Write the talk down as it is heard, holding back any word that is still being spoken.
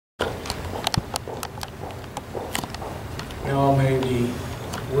Now may the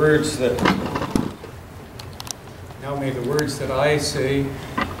words that I say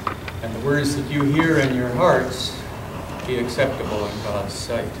and the words that you hear in your hearts be acceptable in God's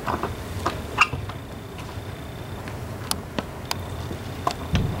sight.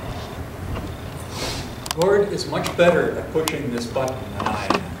 Gord is much better at pushing this button than I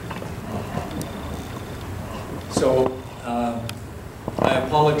am. So I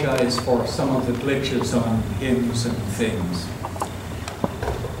apologize for some of the glitches on hymns and things.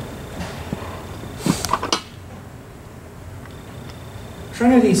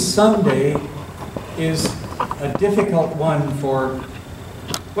 Trinity Sunday is a difficult one for,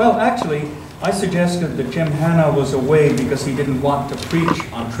 well, actually, I suggested that Jim Hanna was away because he didn't want to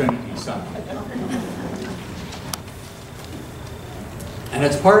preach on Trinity Sunday. And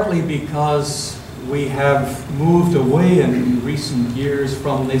it's partly because we have moved away in recent years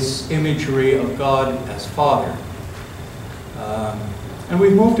from this imagery of God as Father. And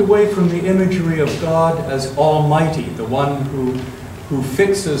we've moved away from the imagery of God as Almighty, the one who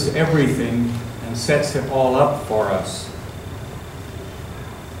fixes everything and sets it all up for us.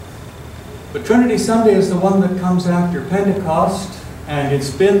 But Trinity Sunday is the one that comes after Pentecost, and it's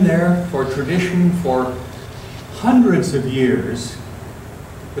been there for tradition for hundreds of years,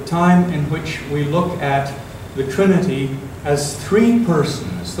 the time in which we look at the Trinity as three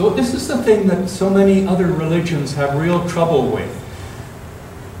persons. So this is the thing that so many other religions have real trouble with.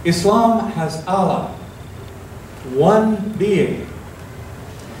 Islam has Allah, one being.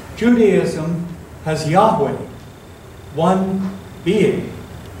 Judaism has Yahweh, one being.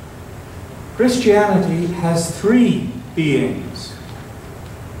 Christianity has three beings.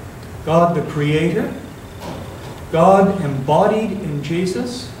 God the Creator, God embodied in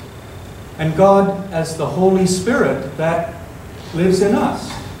Jesus, and God as the Holy Spirit that lives in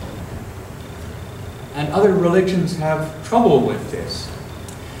us. And other religions have trouble with this.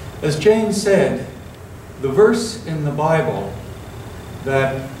 As Jane said, the verse in the Bible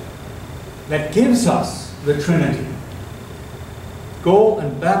that gives us the Trinity, go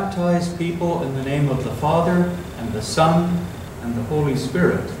and baptize people in the name of the Father and the Son and the Holy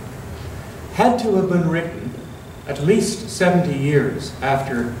Spirit, had to have been written at least 70 years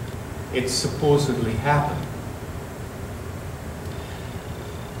after it supposedly happened.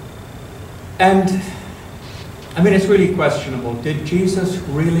 And, I mean, it's really questionable. Did Jesus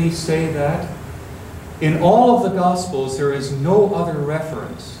really say that? In all of the Gospels, there is no other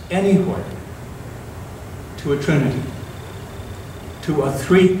reference anywhere to a Trinity, to a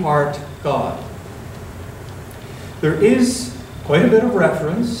three-part God. There is quite a bit of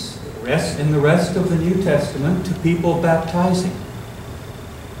reference in the rest of the New Testament to people baptizing.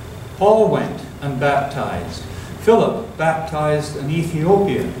 Paul went and baptized. Philip baptized an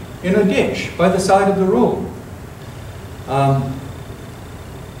Ethiopian in a ditch by the side of the road.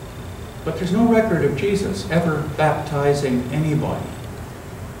 But there's no record of Jesus ever baptizing anybody.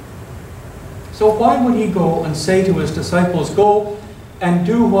 So why would he go and say to his disciples, go and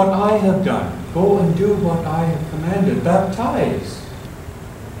do what I have done. Go and do what I have commanded. Baptize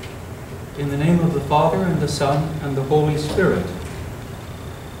in the name of the Father and the Son and the Holy Spirit.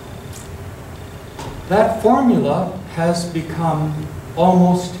 That formula has become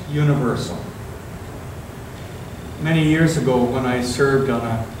almost universal. Many years ago, when I served on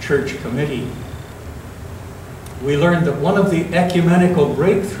a church committee, we learned that one of the ecumenical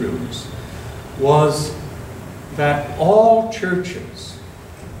breakthroughs was that all churches,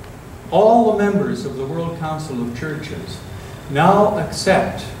 all the members of the World Council of Churches, now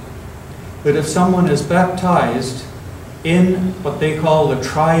accept that if someone is baptized in what they call the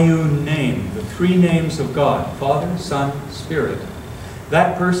triune name, the three names of God, Father, Son, Spirit,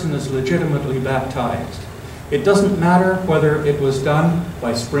 that person is legitimately baptized. It doesn't matter whether it was done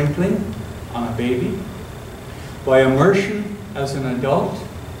by sprinkling on a baby, by immersion as an adult.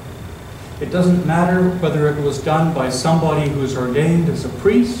 It doesn't matter whether it was done by somebody who's ordained as a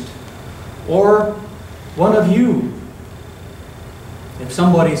priest, or one of you. If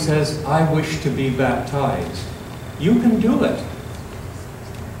somebody says, I wish to be baptized, you can do it.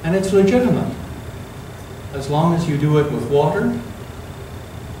 And it's legitimate, as long as you do it with water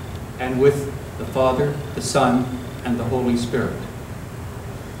and with the Father, the Son, and the Holy Spirit.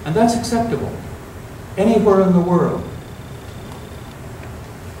 And that's acceptable anywhere in the world.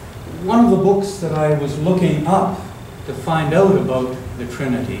 One of the books that I was looking up to find out about the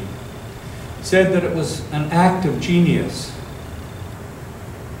Trinity said that it was an act of genius,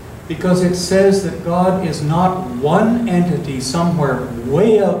 because it says that God is not one entity somewhere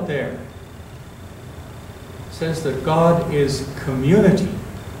way out there. It says that God is community.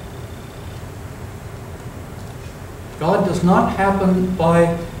 God does not happen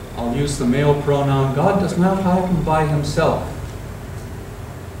by, I'll use the male pronoun, God does not happen by himself.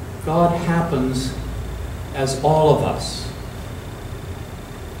 God happens as all of us.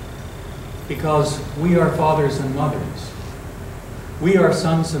 Because we are fathers and mothers. We are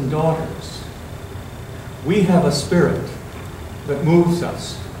sons and daughters. We have a spirit that moves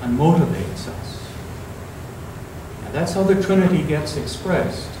us and motivates us. And that's how the Trinity gets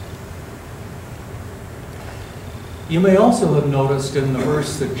expressed. You may also have noticed in the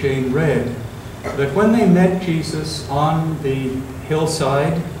verse that Jane read that when they met Jesus on the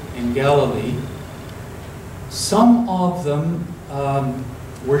hillside in Galilee, some of them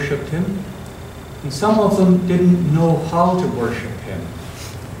worshipped him, and some of them didn't know how to worship him.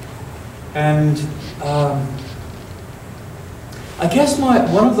 And I guess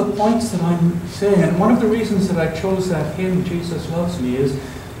one of the points that I'm saying, and one of the reasons that I chose that hymn, Jesus Loves Me, is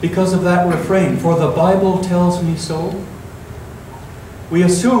because of that refrain, for the Bible tells me so. We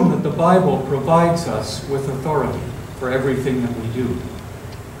assume that the Bible provides us with authority for everything that we do.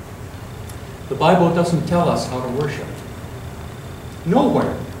 The Bible doesn't tell us how to worship.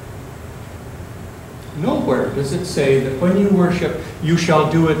 Nowhere does it say that when you worship, you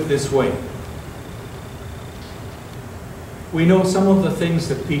shall do it this way. We know some of the things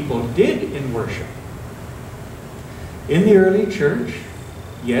that people did in worship. In the early church,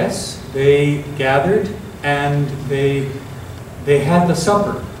 yes, they gathered and they had the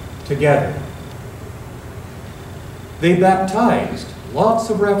supper together. They baptized,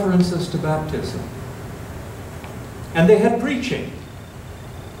 lots of references to baptism. And they had preaching.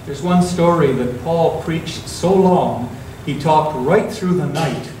 There's one story that Paul preached so long, he talked right through the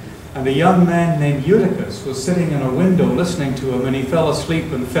night. And a young man named Eutychus was sitting in a window listening to him, and he fell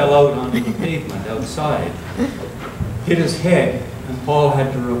asleep and fell out onto the pavement outside. Hit his head, and Paul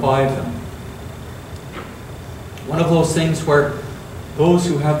had to revive him. One of those things where those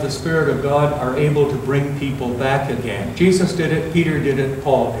who have the Spirit of God are able to bring people back again. Jesus did it, Peter did it,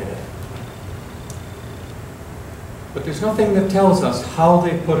 Paul did it. But there's nothing that tells us how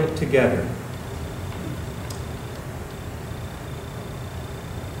they put it together.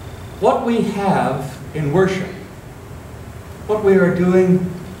 What we have in worship, what we are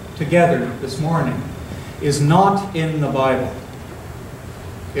doing together this morning, is not in the Bible.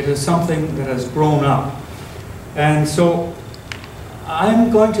 It is something that has grown up. And so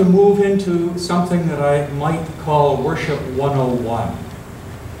I'm going to move into something that I might call Worship 101.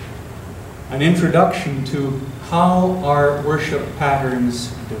 An introduction to how our worship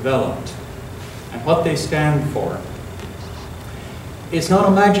patterns developed and what they stand for. It's not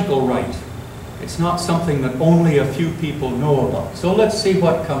a magical rite. It's not something that only a few people know about. So let's see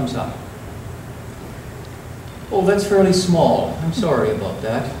what comes up. Oh, that's fairly small. I'm sorry about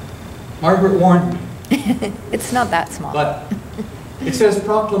that. Margaret warned me. It's not that small. But it says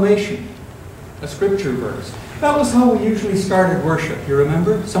proclamation, a scripture verse. That was how we usually started worship, you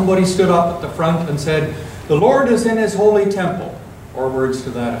remember? Somebody stood up at the front and said, "The Lord is in his holy temple," or words to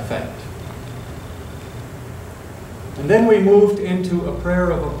that effect. And then we moved into a prayer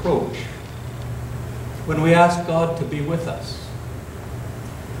of approach, when we asked God to be with us.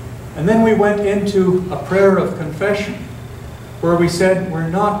 And then we went into a prayer of confession, where we said, we're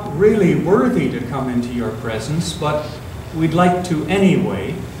not really worthy to come into your presence, but we'd like to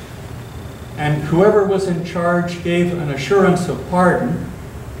anyway. And whoever was in charge gave an assurance of pardon,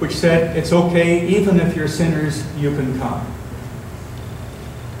 which said, it's okay, even if you're sinners, you can come.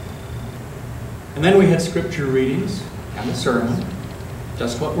 And then we had scripture readings and a sermon,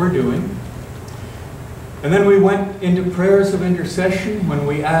 just what we're doing. And then we went into prayers of intercession when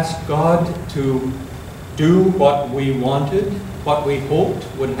we asked God to do what we wanted, what we hoped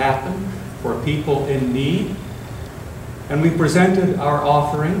would happen for people in need. And we presented our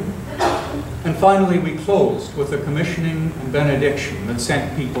offering. And finally we closed with a commissioning and benediction that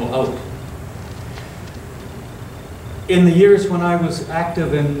sent people out. In the years when I was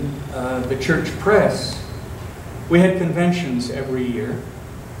active in the church press, we had conventions every year.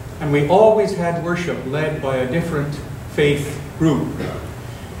 And we always had worship led by a different faith group.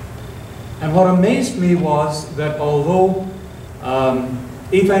 And what amazed me was that although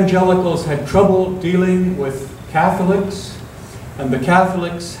evangelicals had trouble dealing with Catholics, and the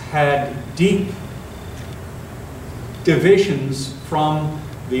Catholics had deep divisions from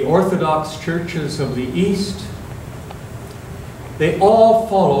the Orthodox churches of the East, they all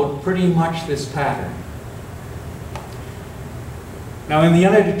followed pretty much this pattern. Now, in the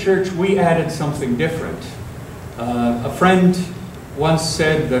United Church, we added something different. A friend once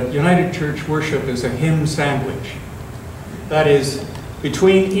said that United Church worship is a hymn sandwich. That is,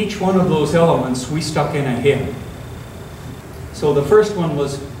 between each one of those elements, we stuck in a hymn. So the first one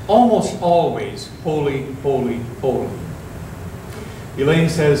was almost always holy, holy, holy. Elaine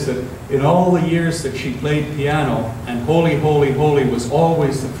says that in all the years that she played piano, and holy, holy, holy was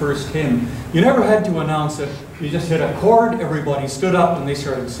always the first hymn, you never had to announce it. You just hit a chord, everybody stood up, and they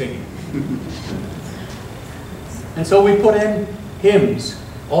started singing. And so we put in hymns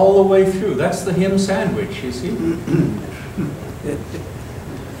all the way through. That's the hymn sandwich, you see.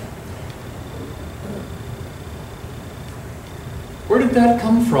 Where did that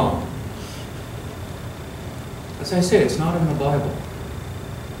come from? As I say, it's not in the Bible.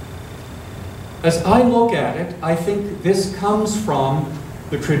 As I look at it, I think this comes from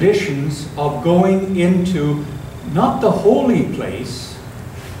the traditions of going into not the holy place,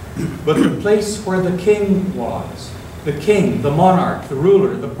 but the place where the king was. The king, the monarch, the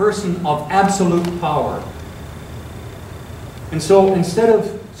ruler, the person of absolute power. And so instead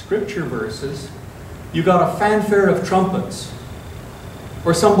of scripture verses, you got a fanfare of trumpets,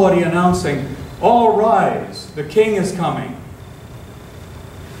 or somebody announcing, "All rise, the king is coming."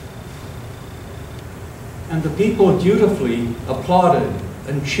 And the people dutifully applauded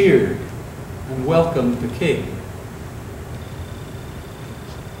and cheered and welcomed the king.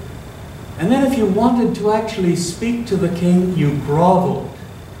 And then if you wanted to actually speak to the king, you groveled.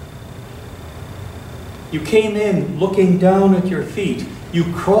 You came in looking down at your feet. You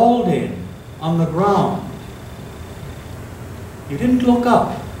crawled in on the ground. You didn't look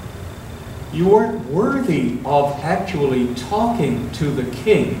up. You weren't worthy of actually talking to the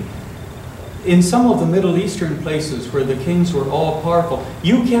king. In some of the Middle Eastern places where the kings were all powerful,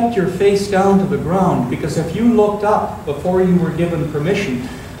 you kept your face down to the ground, because if you looked up before you were given permission,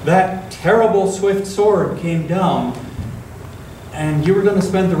 that terrible swift sword came down, and you were going to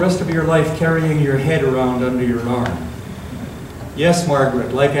spend the rest of your life carrying your head around under your arm. Yes,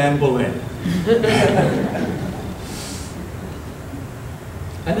 Margaret, like Anne Boleyn.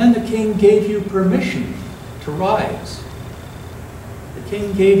 And then the king gave you permission to rise. The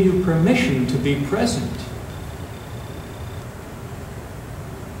king gave you permission to be present.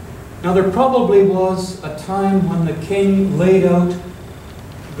 Now there probably was a time when the king laid out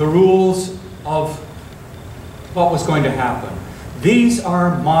the rules of what was going to happen. These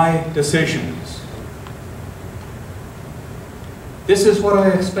are my decisions. This is what I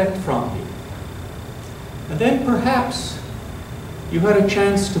expect from you. And then perhaps you had a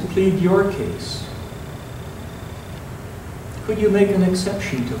chance to plead your case. Could you make an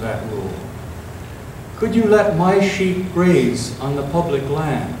exception to that rule? Could you let my sheep graze on the public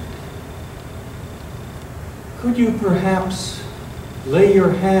land? Could you perhaps lay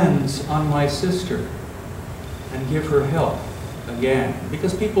your hands on my sister and give her help again?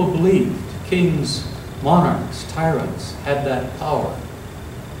 Because people believed kings, monarchs, tyrants had that power.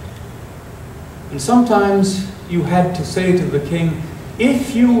 And sometimes you had to say to the king,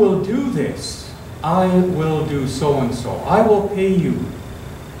 if you will do this, I will do so and so. I will pay you.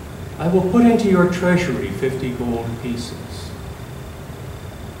 I will put into your treasury 50 gold pieces.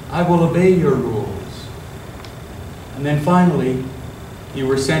 I will obey your rules. And then finally, you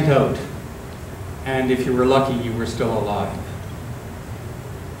were sent out. And if you were lucky, you were still alive.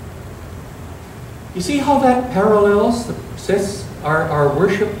 You see how that parallels our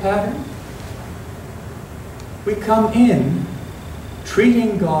worship pattern? We come in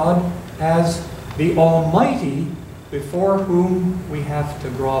treating God as the Almighty before whom we have to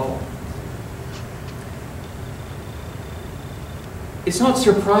grovel. It's not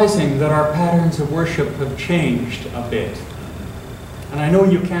surprising that our patterns of worship have changed a bit. And I know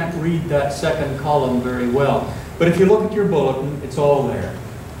you can't read that second column very well, but if you look at your bulletin, it's all there.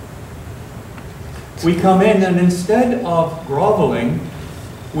 We come in, and instead of groveling,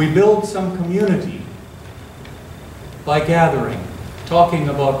 we build some community by gathering, talking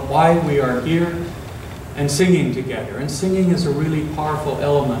about why we are here, and singing together. And singing is a really powerful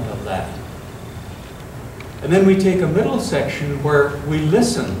element of that. And then we take a middle section where we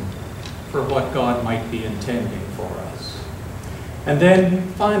listen for what God might be intending for us. And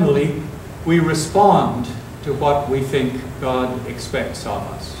then finally, we respond to what we think God expects of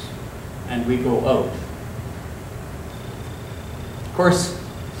us. And we go out. Of course,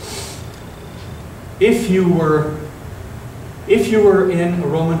 if you were in a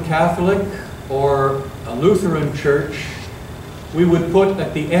Roman Catholic or a Lutheran church, we would put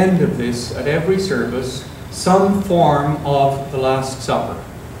at the end of this, at every service, some form of the Last Supper.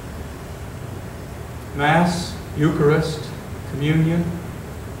 Mass, Eucharist, communion.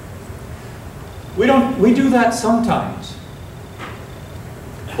 We do that sometimes.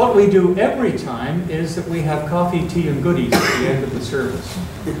 What we do every time is that we have coffee, tea, and goodies at the end of the service.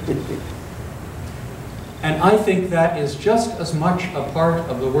 And I think that is just as much a part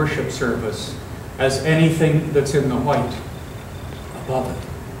of the worship service as anything that's in the white above it.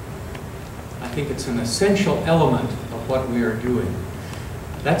 I think it's an essential element of what we are doing.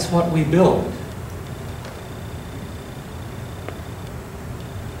 That's what we build.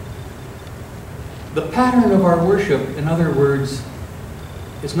 The pattern of our worship, in other words,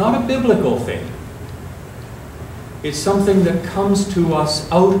 is not a biblical thing. It's something that comes to us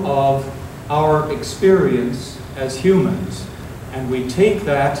out of our experience as humans. And we take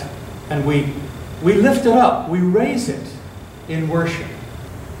that and we lift it up, we raise it in worship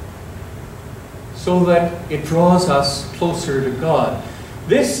so that it draws us closer to God.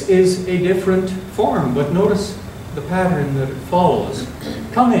 This is a different form, but notice the pattern that it follows.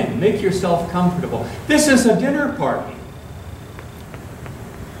 Come in, make yourself comfortable. This is a dinner party.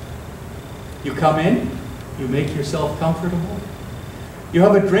 You come in, you make yourself comfortable. You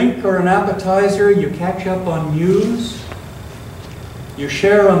have a drink or an appetizer, you catch up on news, you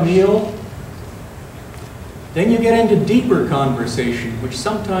share a meal. Then you get into deeper conversation, which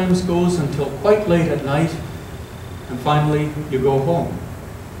sometimes goes until quite late at night, and finally you go home.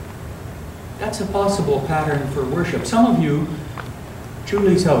 That's a possible pattern for worship. Some of you,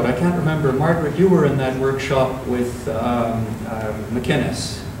 Julie's out, I can't remember, Margaret, you were in that workshop with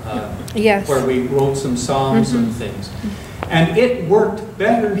McInnes, yes, where we wrote some psalms and things. And it worked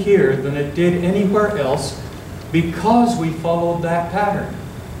better here than it did anywhere else because we followed that pattern.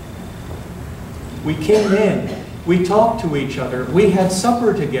 We came in, we talked to each other, we had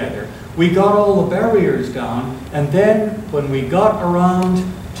supper together, we got all the barriers down, and then when we got around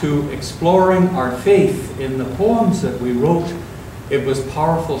to exploring our faith in the poems that we wrote, it was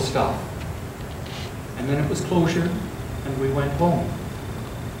powerful stuff. And then it was closure, and we went home.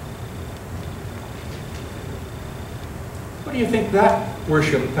 What do you think that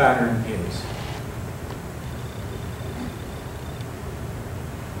worship pattern is?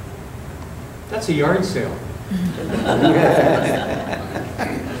 That's a yard sale.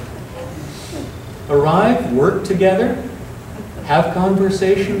 Arrive, work together, have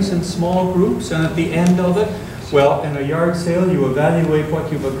conversations in small groups, and at the end of it, well, in a yard sale, you evaluate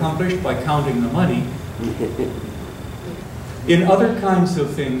what you've accomplished by counting the money. In other kinds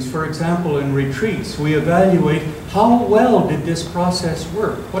of things, for example, in retreats, we evaluate how well did this process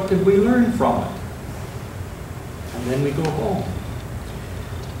work? What did we learn from it? And then we go home.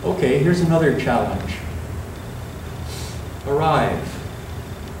 Okay, here's another challenge. Arrive.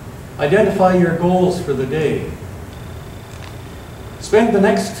 Identify your goals for the day. Spend the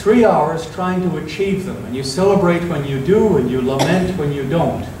next 3 hours trying to achieve them, and you celebrate when you do, and you lament when you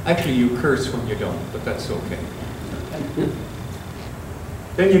don't. Actually, you curse when you don't, but that's okay.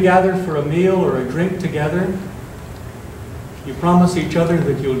 Then you gather for a meal or a drink together. You promise each other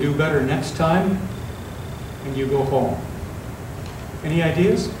that you'll do better next time, and you go home. Any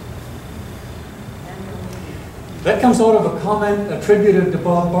ideas? That comes out of a comment attributed to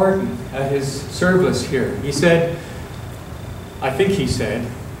Bob Barton at his service here. He said, I think he said,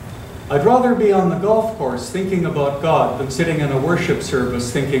 I'd rather be on the golf course thinking about God than sitting in a worship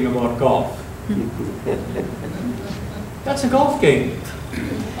service thinking about golf. That's a golf game.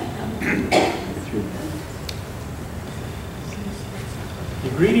 You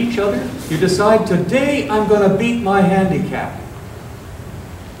greet each other. You decide, today I'm going to beat my handicap.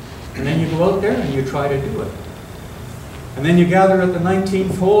 And then you go out there and you try to do it. And then you gather at the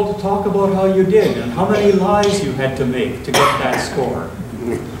 19th hole to talk about how you did and how many lies you had to make to get that score.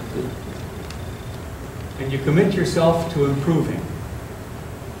 And you commit yourself to improving.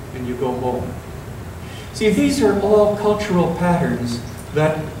 And you go home. See, these are all cultural patterns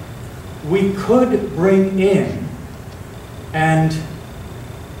that we could bring in, and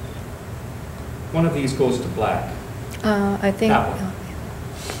one of these goes to black. I think that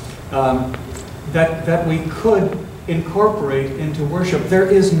one. That we could incorporate into worship. There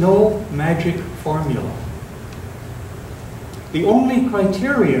is no magic formula. The only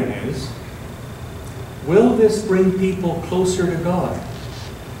criterion is, will this bring people closer to God?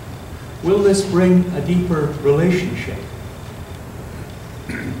 Will this bring a deeper relationship?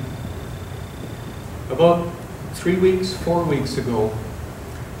 About 3 weeks, 4 weeks ago,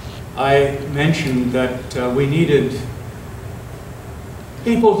 I mentioned that we needed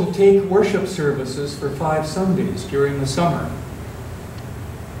people to take worship services for 5 Sundays during the summer.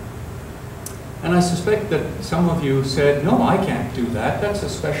 And I suspect that some of you said, no, I can't do that. That's a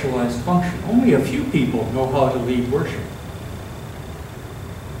specialized function. Only a few people know how to lead worship.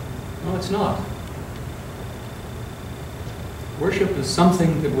 No, it's not. Worship is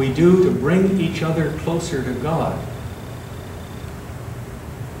something that we do to bring each other closer to God.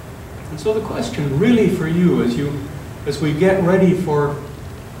 And so the question really for you as we get ready for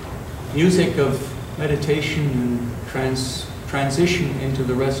music of meditation and transition into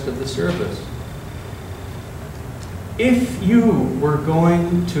the rest of the service, if you were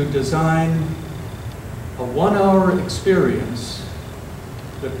going to design a 1-hour experience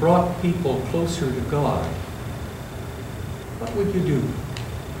that brought people closer to God, what would you do?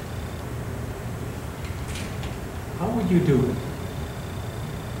 How would you do it?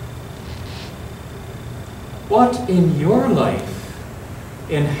 What in your life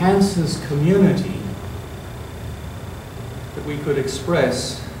enhances community that we could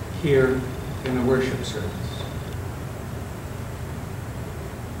express here in a worship service?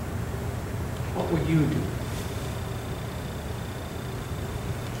 What would you do?